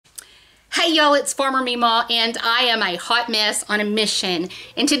Hey y'all, it's Farmer MeeMaw and I am a hot mess on a mission.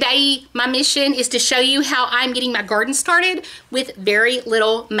 And today my mission is to show you how I'm getting my garden started with very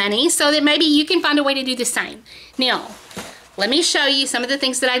little money so that maybe you can find a way to do the same. Now, let me show you some of the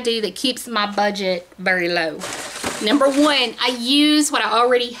things that I do that keeps my budget very low. Number one, I use what I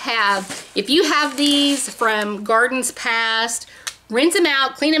already have. If you have these from Gardens Past, rinse them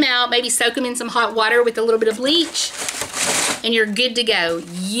out, clean them out, maybe soak them in some hot water with a little bit of bleach, and you're good to go.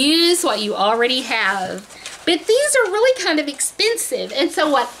 Use what you already have. But these are really kind of expensive. And so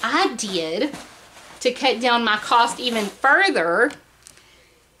what I did to cut down my cost even further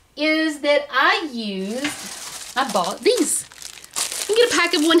is that I bought these. You can get a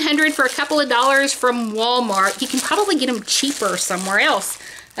pack of 100 for a couple of dollars from Walmart. You can probably get them cheaper somewhere else.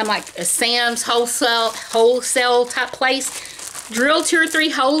 Like a Sam's wholesale type place. Drill 2 or 3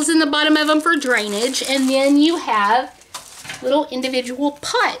 holes in the bottom of them for drainage. And then you have little individual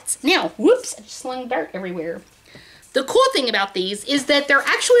pots. Now, whoops, I just slung dirt everywhere. The cool thing about these is that they're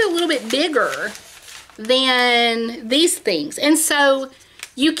actually a little bit bigger than these things. And so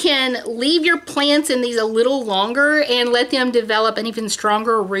you can leave your plants in these a little longer and let them develop an even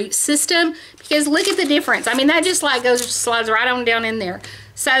stronger root system, because look at the difference. I mean, that just like slides right on down in there.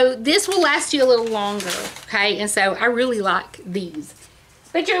 So this will last you a little longer, okay? And so I really like these.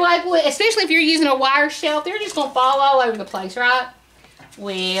 But you're like, well, especially if you're using a wire shelf, they're just going to fall all over the place, right?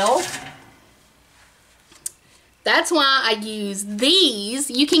 Well, that's why I use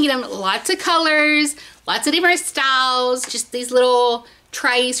these. You can get them lots of colors, lots of different styles, just these little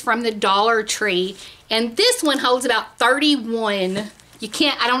trays from the Dollar Tree. And this one holds about 31. You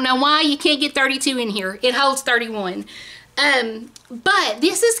can't, I don't know why you can't get 32 in here. It holds 31. But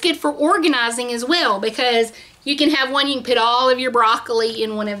this is good for organizing as well, because you can have one, you can put all of your broccoli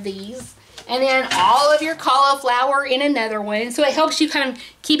in one of these, and then all of your cauliflower in another one. So it helps you kind of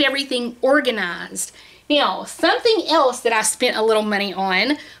keep everything organized. Now, something else that I spent a little money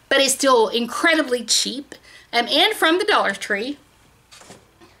on, but is still incredibly cheap, and from the Dollar Tree,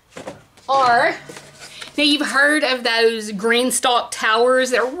 are, now you've heard of those green stalk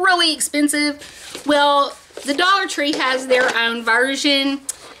towers. They're really expensive. Well, the Dollar Tree has their own version,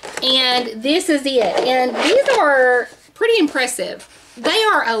 and this is it. And these are pretty impressive. They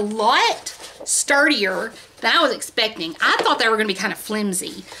are a lot sturdier than I was expecting. I thought they were going to be kind of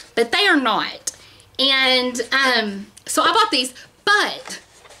flimsy, but they are not. And so I bought these, but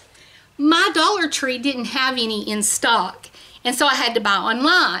my Dollar Tree didn't have any in stock, and so I had to buy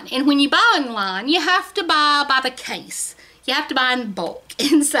online. And when you buy online, you have to buy by the case. You have to buy in bulk.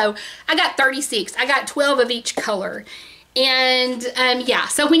 And so I got 36. I got 12 of each color. And yeah,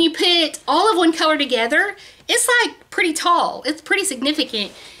 so when you put all of one color together, it's like pretty tall. It's pretty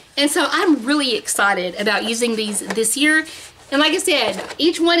significant. And so I'm really excited about using these this year. And like I said,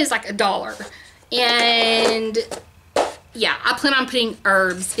 each one is like $1. And yeah, I plan on putting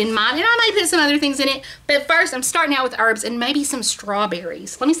herbs in mine, and I might put some other things in it. But first, I'm starting out with herbs and maybe some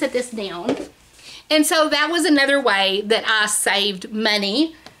strawberries. Let me set this down. And so that was another way that I saved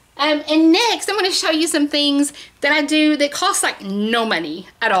money. And next, I'm going to show you some things that I do that cost like no money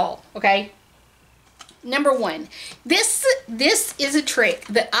at all, okay? Number one, this is a trick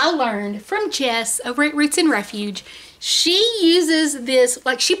that I learned from Jess over at Roots and Refuge. She uses this,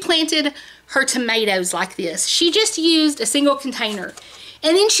 like she planted her tomatoes like this. She just used a single container.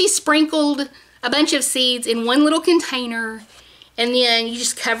 And then she sprinkled a bunch of seeds in one little container. And then you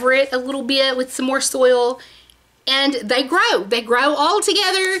just cover it a little bit with some more soil, and they grow. They grow all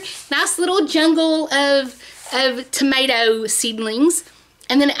together. Nice little jungle of tomato seedlings.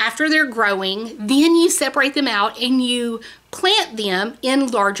 And then after they're growing, then you separate them out and you plant them in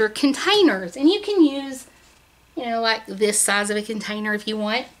larger containers. And you can use, you know, like this size of a container if you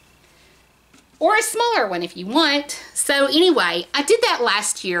want, or a smaller one if you want. So anyway, I did that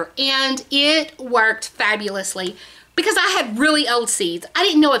last year and it worked fabulously, because I had really old seeds. I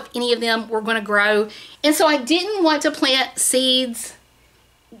didn't know if any of them were going to grow. And so I didn't want to plant seeds,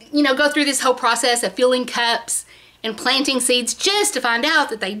 you know, go through this whole process of filling cups and planting seeds just to find out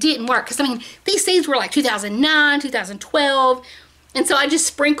that they didn't work. Because, I mean, these seeds were like 2009, 2012. And so I just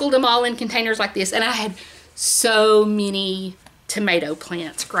sprinkled them all in containers like this. And I had so many tomato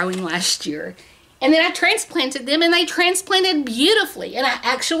plants growing last year. And then I transplanted them, and they transplanted beautifully. And I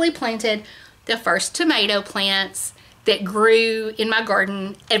actually planted the first tomato plants that grew in my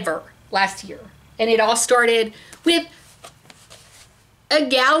garden ever last year. And it all started with a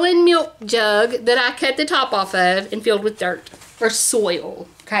gallon milk jug that I cut the top off of and filled with dirt or soil,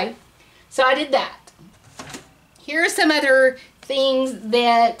 okay? So I did that. Here are some other things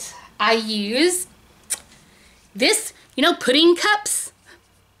that I use. This, you know, pudding cups.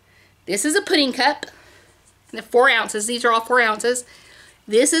 This is a pudding cup. The 4 ounces. These are all 4 ounces.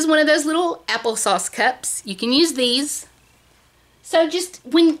 This is one of those little applesauce cups. You can use these. So just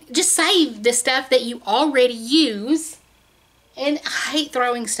save the stuff that you already use. And I hate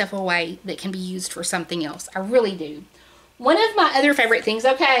throwing stuff away that can be used for something else. I really do. One of my other favorite things,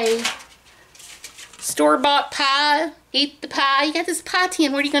 okay, store-bought pie, eat the pie. You got this pie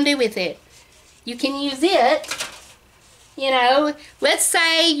tin, what are you going to do with it? You can use it, you know, let's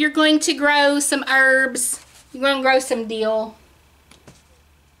say you're going to grow some herbs, you're going to grow some dill,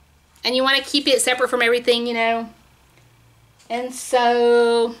 and you want to keep it separate from everything, you know. And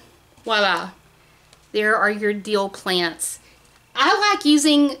so, voila, there are your dill plants. I like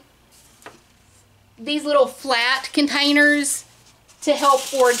using these little flat containers to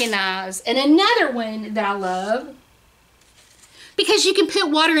help organize. And another one that I love, because you can put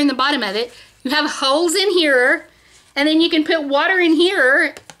water in the bottom of it. You have holes in here, and then you can put water in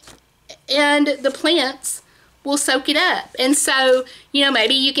here, and the plants will soak it up. And so, you know,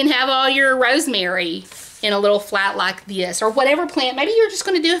 maybe you can have all your rosemary in a little flat like this, or whatever plant. Maybe you're just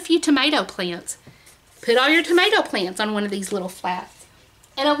going to do a few tomato plants. Put all your tomato plants on one of these little flats.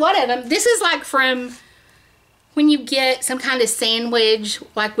 And a lot of them, this is like from when you get some kind of sandwich,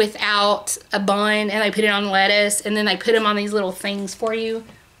 like without a bun, and they put it on lettuce, and then they put them on these little things for you.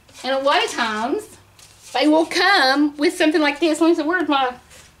 And a lot of times, they will come with something like this. Let me see, where'd my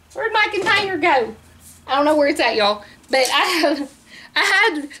container go? I don't know where it's at, y'all. But I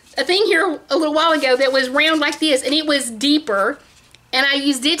had a thing here a little while ago that was round like this, and it was deeper. And I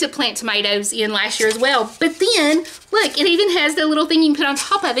used it to plant tomatoes in last year as well. But then, look, it even has the little thing you can put on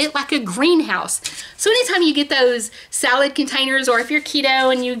top of it, like a greenhouse. So anytime you get those salad containers, or if you're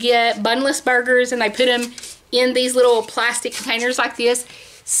keto and you get bunless burgers and they put them in these little plastic containers like this,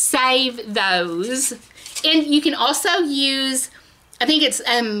 save those. And you can also use, I think it's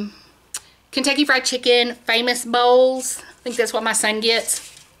Kentucky Fried Chicken Famous Bowls. I think that's what my son gets.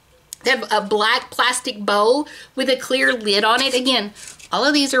 They have a black plastic bowl with a clear lid on it. Again, all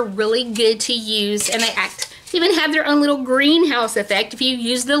of these are really good to use, and they even have their own little greenhouse effect if you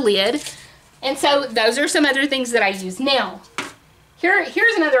use the lid. And so those are some other things that I use. Now,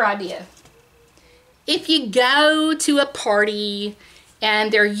 here's another idea. If you go to a party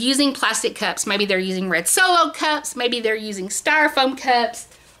and they're using plastic cups, maybe they're using red Solo cups, maybe they're using styrofoam cups,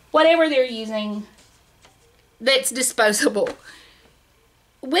 whatever they're using that's disposable.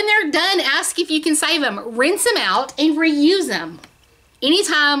 When they're done, ask if you can save them. Rinse them out and reuse them.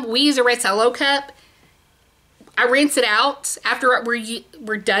 Anytime we use a red Solo cup, I rinse it out after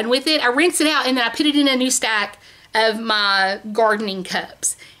we're done with it. I rinse it out, and then I put it in a new stack of my gardening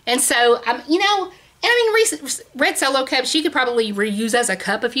cups. And so, you know, I mean, red Solo cups you could probably reuse as a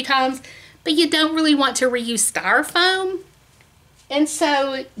cup a few times, but you don't really want to reuse styrofoam. And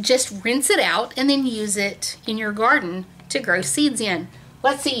so just rinse it out and then use it in your garden to grow seeds in.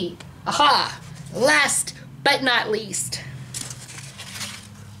 Let's see. Aha! Last but not least,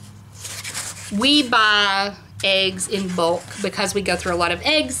 we buy eggs in bulk because we go through a lot of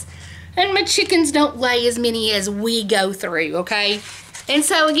eggs, and my chickens don't lay as many as we go through, okay? And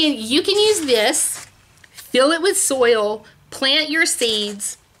so again, you can use this, fill it with soil, plant your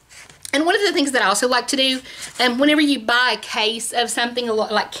seeds. And one of the things that I also like to do, whenever you buy a case of something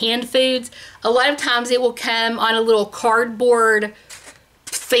like canned foods, a lot of times it will come on a little cardboard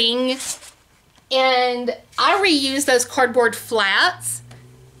thing, and I reuse those cardboard flats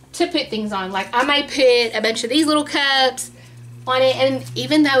to put things on. Like I might put a bunch of these little cups on it, and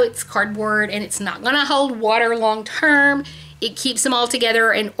even though it's cardboard and it's not going to hold water long term, it keeps them all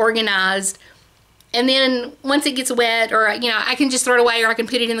together and organized. And then once it gets wet, or you know, I can just throw it away, or I can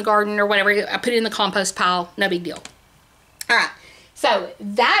put it in the garden or whatever. I put it in the compost pile, no big deal. All right, so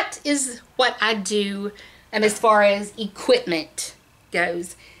that is what I do as far as equipment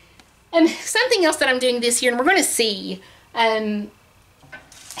goes. And something else that I'm doing this year, and we're going to see how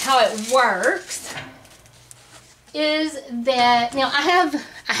it works, is that now I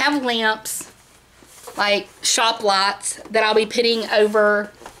have lamps, like shop lights, that I'll be putting over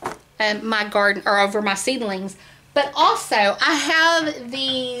my garden, or over my seedlings. But also I have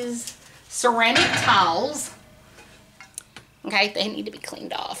these ceramic tiles. Okay, they need to be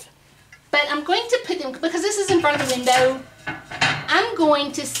cleaned off. But I'm going to put them, because this is in front of the window, I'm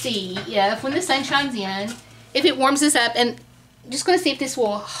going to see if, when the sun shines in, if it warms this up, and I'm just going to see if this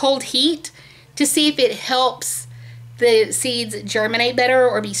will hold heat, to see if it helps the seeds germinate better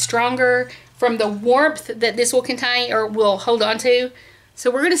or be stronger from the warmth that this will contain or will hold on to.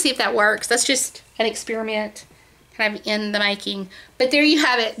 So we're going to see if that works. That's just an experiment kind of in the making. But there you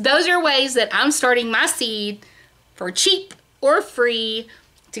have it. Those are ways that I'm starting my seed for cheap or free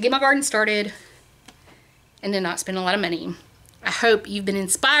to get my garden started and to not spend a lot of money. I hope you've been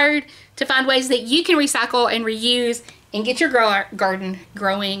inspired to find ways that you can recycle and reuse and get your garden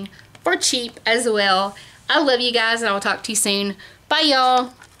growing for cheap as well. I love you guys, and I will talk to you soon. Bye,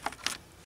 y'all.